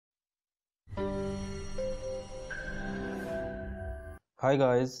Hi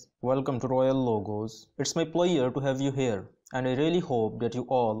guys, welcome to Royal Logos. It's my pleasure to have you here and I really hope that you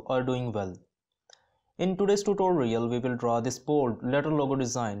all are doing well. In today's tutorial, we will draw this bold letter logo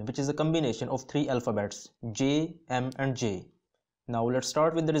design which is a combination of three alphabets J, M and J. Now let's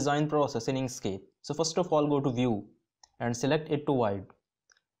start with the design process in Inkscape. So first of all go to View and select it to wide.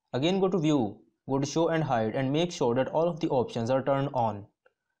 Again go to View, go to Show and Hide and make sure that all of the options are turned on.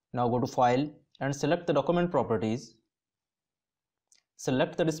 Now go to File and select the document properties.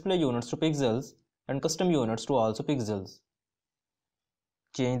 Select the display units to pixels and custom units to also pixels.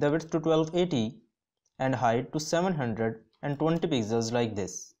 Change the width to 1280 and height to 720 pixels like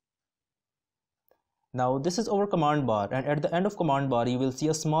this. Now this is our command bar and at the end of command bar you will see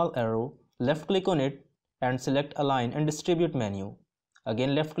a small arrow. Left click on it and select Align and Distribute menu.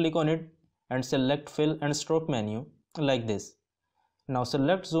 Again left click on it and select Fill and Stroke menu like this. Now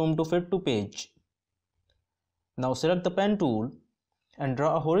select Zoom to fit to page. Now select the pen tool and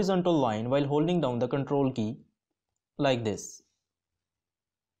draw a horizontal line while holding down the control key like this.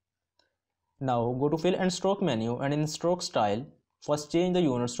 Now go to Fill and Stroke menu and in Stroke Style, first change the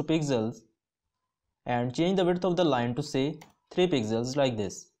units to pixels and change the width of the line to say 3 pixels like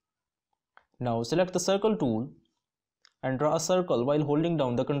this. Now select the Circle tool and draw a circle while holding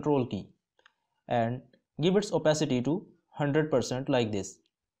down the control key and give its opacity to 100% like this.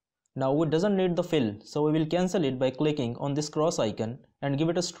 Now it doesn't need the fill, so we will cancel it by clicking on this cross icon and give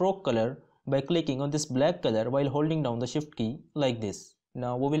it a stroke color by clicking on this black color while holding down the shift key like this.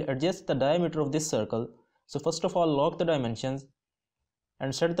 Now we will adjust the diameter of this circle. So first of all lock the dimensions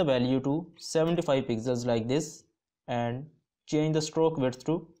and set the value to 75 pixels like this and change the stroke width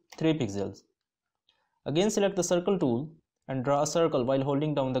to 3 pixels. Again select the circle tool and draw a circle while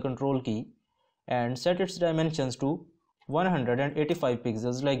holding down the control key and set its dimensions to 185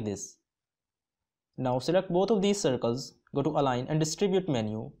 pixels like this. Now select both of these circles, go to Align and Distribute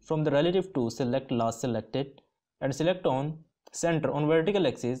menu. From the relative to select Last Selected and select on Center on vertical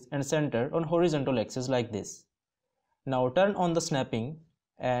axis and Center on horizontal axis like this. Now turn on the snapping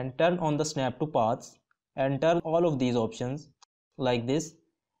and turn on the snap to paths and turn all of these options like this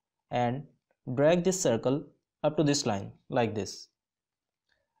and drag this circle up to this line like this.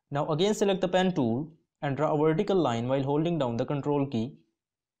 Now again select the pen tool and draw a vertical line while holding down the control key.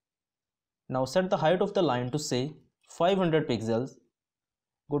 Now set the height of the line to say 500 pixels.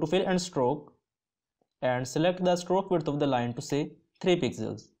 Go to Fill and Stroke and select the stroke width of the line to say 3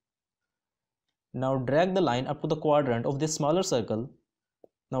 pixels. Now drag the line up to the quadrant of this smaller circle.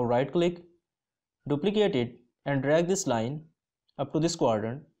 Now right click, duplicate it and drag this line up to this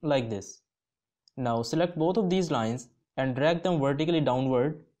quadrant like this. Now select both of these lines and drag them vertically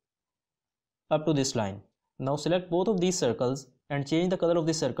downward up to this line. Now select both of these circles and change the color of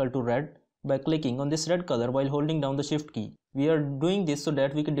this circle to red by clicking on this red color while holding down the shift key. We are doing this so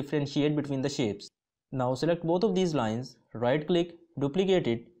that we can differentiate between the shapes. Now select both of these lines, right click, duplicate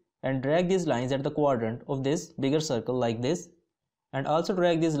it and drag these lines at the quadrant of this bigger circle like this and also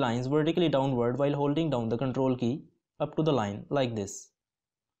drag these lines vertically downward while holding down the control key up to the line like this.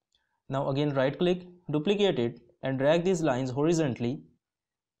 Now again right click, duplicate it and drag these lines horizontally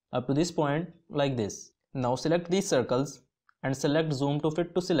up to this point like this. Now select these circles and select Zoom to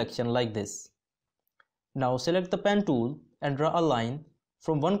fit to selection like this. Now select the pen tool and draw a line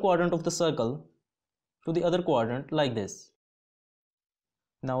from one quadrant of the circle to the other quadrant like this.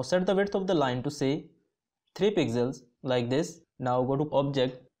 Now set the width of the line to say 3 pixels like this. Now go to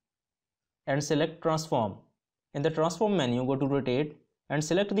Object and select Transform. In the Transform menu go to Rotate and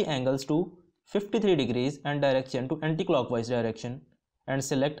select the angles to 53 degrees and direction to anti-clockwise direction and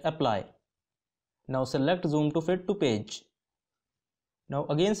select Apply. Now select Zoom to fit to page. Now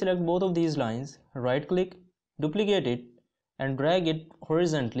again select both of these lines, right click, duplicate it and drag it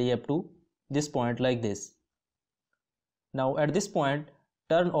horizontally up to this point like this. Now at this point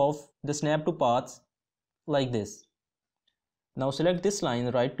turn off the snap to paths like this. Now select this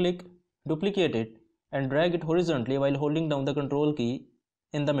line, right click, duplicate it and drag it horizontally while holding down the control key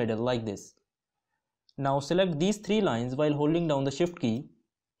in the middle like this. Now select these three lines while holding down the shift key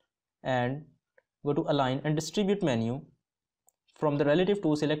and go to Align and Distribute menu. From the relative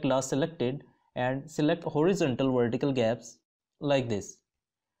to select Last Selected and select horizontal vertical gaps like this.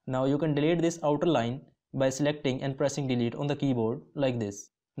 Now you can delete this outer line by selecting and pressing delete on the keyboard like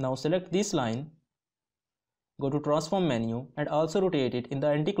this. Now select this line, go to Transform menu and also rotate it in the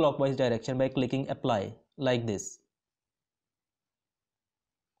anti-clockwise direction by clicking Apply like this.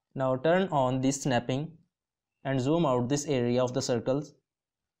 Now turn on this snapping and zoom out this area of the circles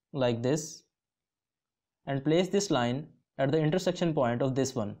like this and place this line at the intersection point of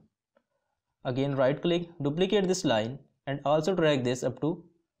this one. Again right click, duplicate this line and also drag this up to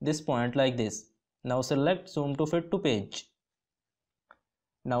this point like this. Now select zoom to fit to page.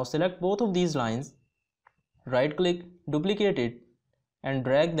 Now select both of these lines, right click, duplicate it and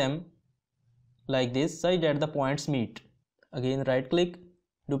drag them like this such that the points meet. Again right click,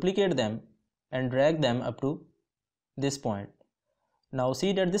 duplicate them and drag them up to this point. Now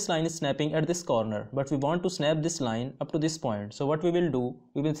see that this line is snapping at this corner, but we want to snap this line up to this point. So what we will do,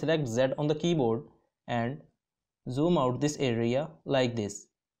 we will select Z on the keyboard and zoom out this area like this.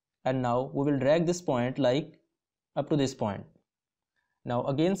 And now we will drag this point like up to this point. Now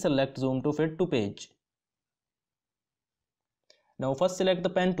again select zoom to fit to page. Now first select the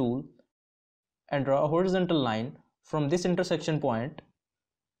pen tool and draw a horizontal line from this intersection point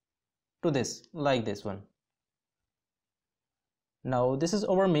to this, like this one. Now this is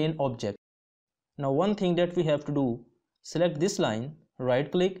our main object. Now one thing that we have to do, select this line,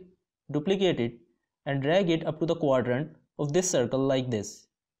 right click, duplicate it and drag it up to the quadrant of this circle like this.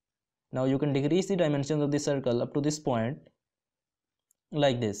 Now you can decrease the dimensions of the circle up to this point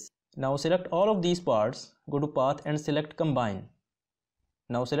like this. Now select all of these parts, go to path and select combine.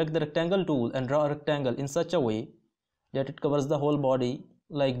 Now select the rectangle tool and draw a rectangle in such a way that it covers the whole body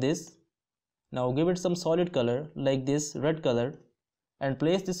like this. Now give it some solid color like this red color and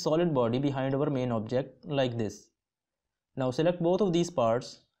place this solid body behind our main object like this. Now select both of these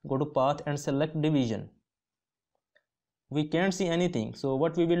parts, go to path and select division. We can't see anything, so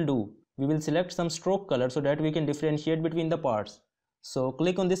what we will do, we will select some stroke color so that we can differentiate between the parts. So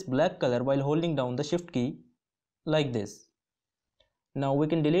click on this black color while holding down the shift key like this. Now we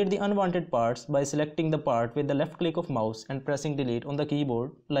can delete the unwanted parts by selecting the part with the left click of mouse and pressing delete on the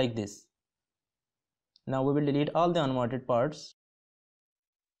keyboard like this. Now we will delete all the unwanted parts.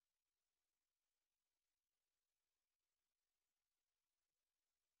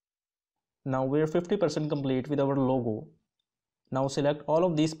 Now we are 50% complete with our logo. Now select all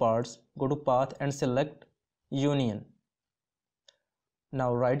of these parts, go to path and select union.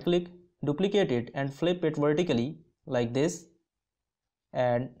 Now right click, duplicate it and flip it vertically like this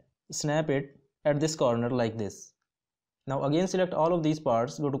and snap it at this corner like this. Now again select all of these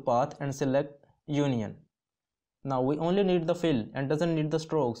parts, go to path and select union. Now we only need the fill and doesn't need the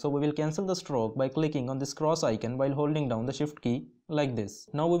stroke, so we will cancel the stroke by clicking on this cross icon while holding down the shift key like this.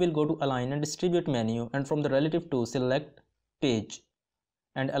 Now we will go to align and distribute menu and from the relative to select page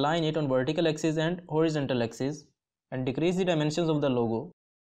and align it on vertical axis and horizontal axis and decrease the dimensions of the logo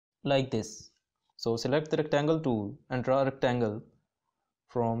like this. So select the rectangle tool and draw a rectangle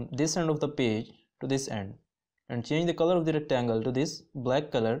from this end of the page to this end and change the color of the rectangle to this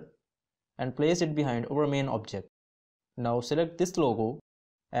black color and place it behind our main object. Now select this logo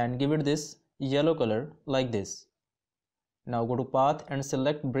and give it this yellow color like this. Now go to path and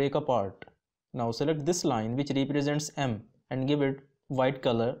select break apart. Now select this line which represents M and give it white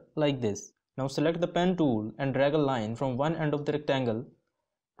color like this. Now select the pen tool and drag a line from one end of the rectangle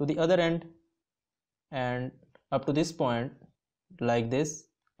to the other end and up to this point like this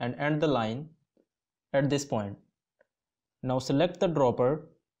and end the line at this point. Now select the dropper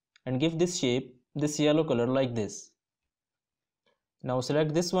and give this shape this yellow color like this. Now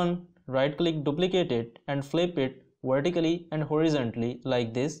select this one, right click, duplicate it and flip it vertically and horizontally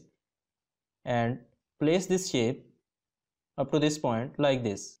like this and place this shape up to this point like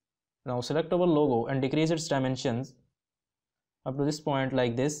this. Now select our logo and decrease its dimensions up to this point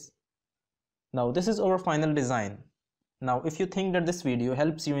like this. Now this is our final design. Now if you think that this video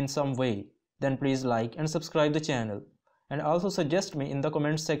helps you in some way, then please like and subscribe the channel and also suggest me in the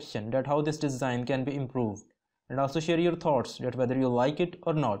comment section that how this design can be improved and also share your thoughts that whether you like it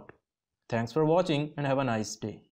or not. Thanks for watching and have a nice day.